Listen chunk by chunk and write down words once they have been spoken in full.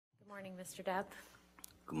morning, Mr. Depp.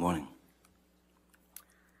 Good morning.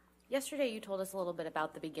 Yesterday you told us a little bit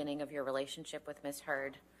about the beginning of your relationship with Ms.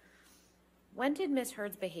 Heard. When did Ms.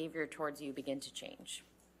 Heard's behavior towards you begin to change?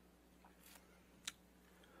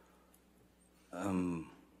 I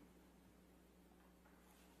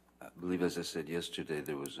believe, as I said yesterday,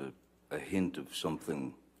 there was a hint of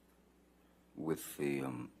something with the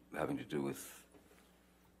having to do with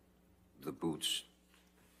the boots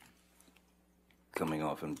coming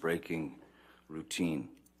off and breaking routine.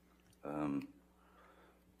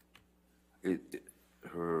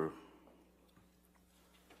 Her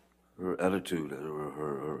attitude,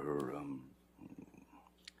 or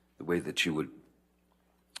the way that she would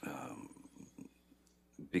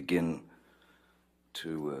begin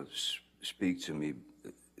to speak to me.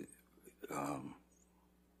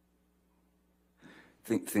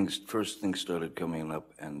 First things started coming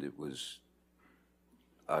up, and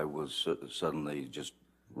I was suddenly just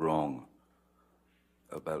wrong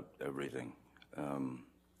about everything.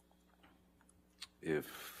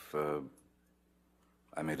 If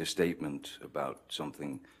I made a statement about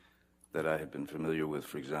something that I had been familiar with,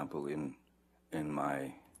 for example, in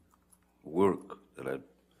my work that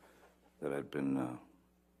I'd been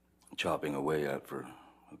chopping away at for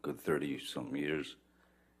a good 30-something years,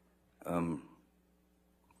 I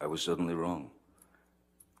was suddenly wrong.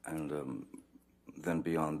 And then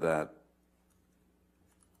beyond that,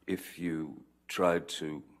 if you tried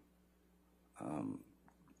to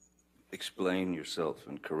explain yourself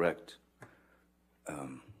and correct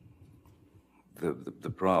the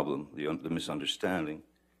problem, the misunderstanding,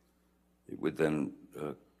 it would then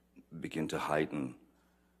begin to heighten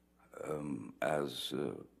as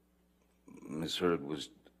Ms. Heard was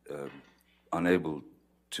unable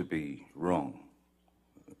to be wrong.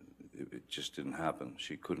 It just didn't happen.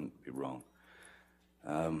 She couldn't be wrong.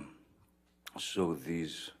 So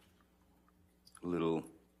these little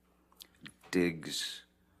digs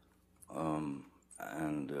and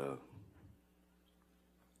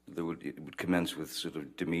it would commence with sort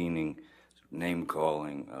of demeaning,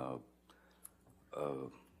 name-calling,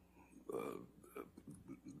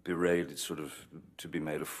 berated, sort of to be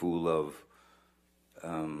made a fool of,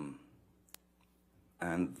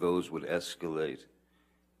 and those would escalate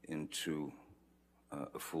into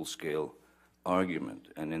a full-scale argument.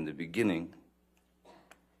 And in the beginning,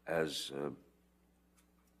 as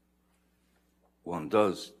one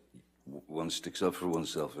does, one sticks up for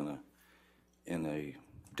oneself in a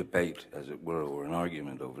debate, as it were, or an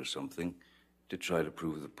argument over something to try to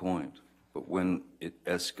prove the point. But when it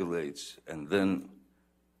escalates, and then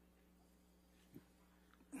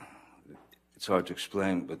it's hard to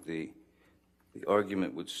explain, but the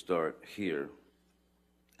argument would start here,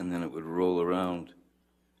 and then it would roll around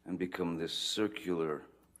and become this circular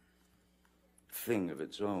thing of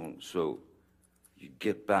its own. So you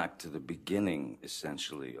get back to the beginning,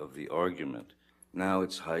 essentially, of the argument. Now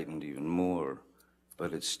it's heightened even more,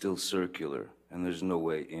 but it's still circular, and there's no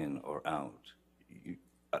way in or out.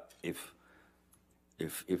 If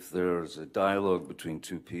there's a dialogue between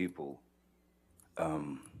two people,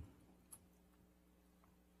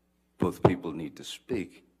 both people need to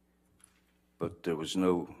speak, but there was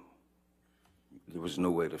no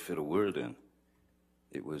way to fit a word in.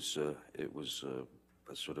 It was a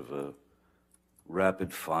sort of a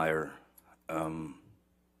rapid fire,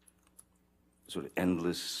 sort of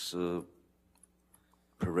endless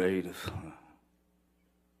parade of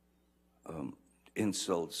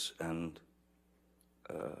insults and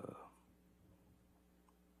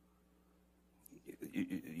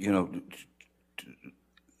you know,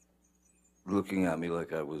 looking at me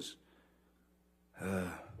like I was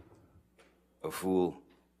a fool,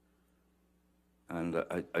 and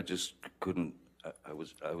I just couldn't. I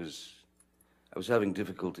was having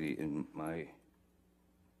difficulty in my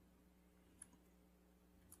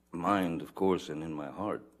mind, of course, and in my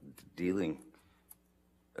heart, dealing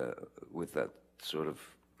with that sort of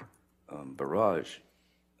barrage.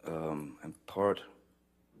 And part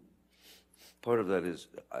of that is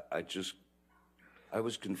I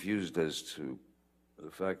was confused as to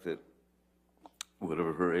the fact that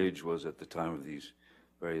whatever her age was at the time of these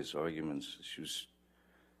various arguments, she was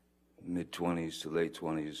mid-20s to late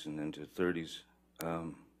 20s and into 30s.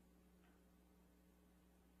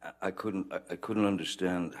 I couldn't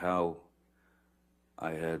understand how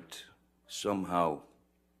I had somehow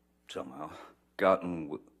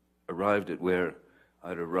arrived at where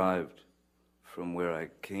I'd arrived from where I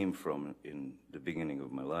came from in the beginning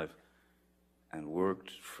of my life, and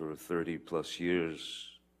worked for 30 plus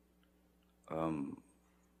years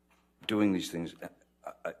doing these things.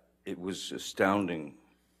 It was astounding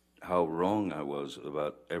how wrong I was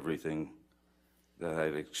about everything that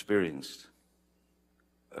I'd experienced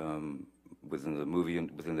within the movie,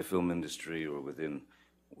 within the film industry, or within,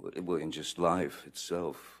 well, in just life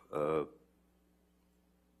itself.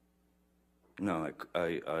 No,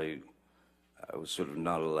 I was sort of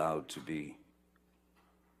not allowed to be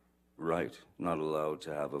right, not allowed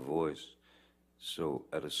to have a voice. So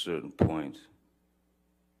at a certain point,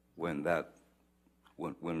 when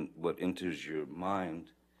what enters your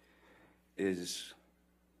mind is,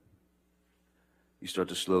 you start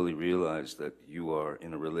to slowly realize that you are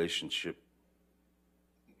in a relationship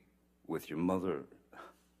with your mother,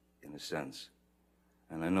 in a sense.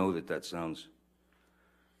 And I know that that sounds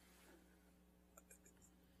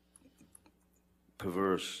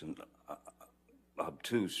perverse and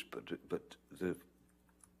obtuse, but the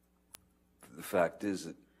fact is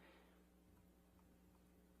that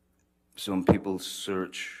some people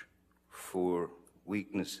search for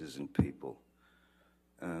weaknesses in people.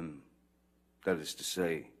 That is to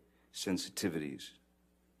say, sensitivities.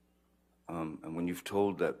 And when you've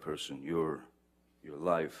told that person your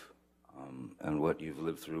life and what you've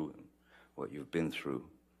lived through and what you've been through,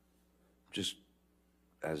 just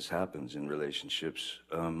as happens in relationships,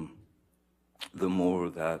 the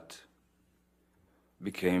more that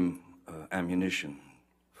became ammunition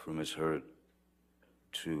for Ms. Hurd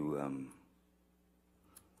to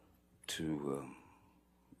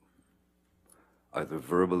either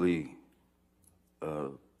verbally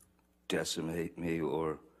decimate me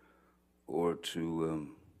or to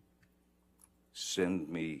send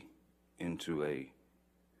me into a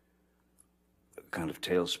kind of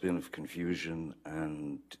tailspin of confusion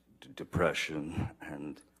and depression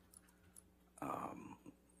and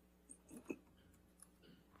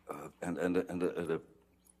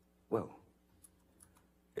well,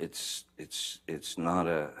 it's not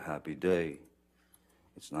a happy day.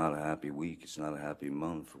 It's not a happy week. It's not a happy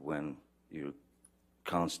month when you're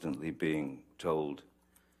constantly being told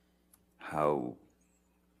how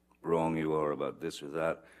wrong you are about this or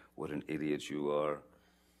that, what an idiot you are,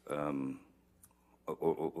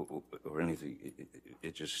 or anything.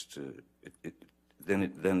 It just then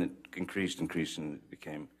it increased, and it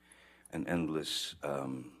became an endless.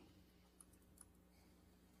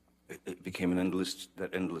 It became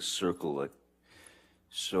that endless circle. Like,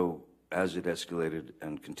 so as it escalated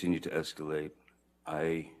and continued to escalate,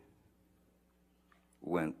 I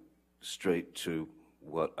went straight to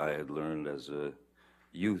what I had learned as a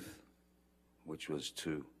youth, which was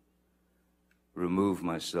to remove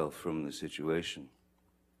myself from the situation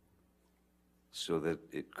so that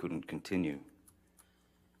it couldn't continue,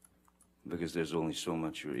 because there's only so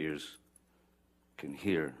much your ears can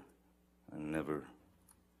hear and never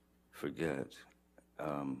forget.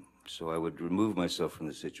 So I would remove myself from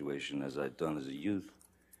the situation, as I'd done as a youth,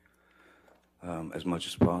 as much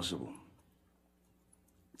as possible.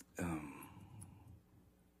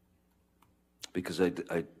 Because I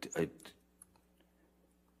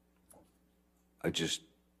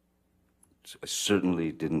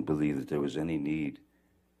certainly didn't believe that there was any need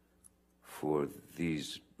for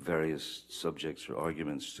these various subjects or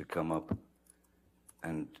arguments to come up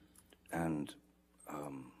and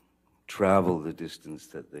travel the distance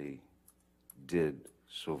that they did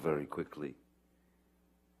so very quickly,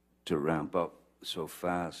 to ramp up so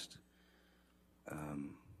fast.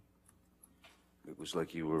 It was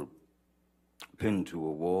like you were pinned to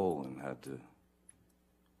a wall and had to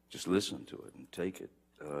just listen to it and take it.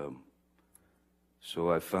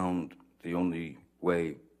 So I found the only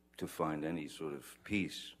way to find any sort of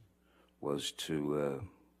peace was to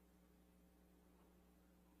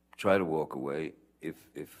try to walk away. If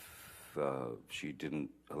she didn't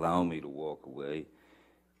allow me to walk away,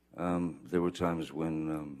 there were times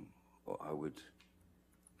when I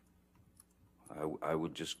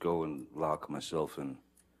would just go and lock myself in,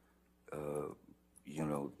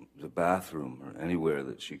 the bathroom or anywhere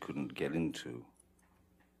that she couldn't get into,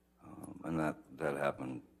 and that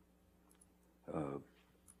happened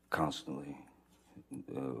constantly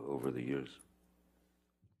over the years.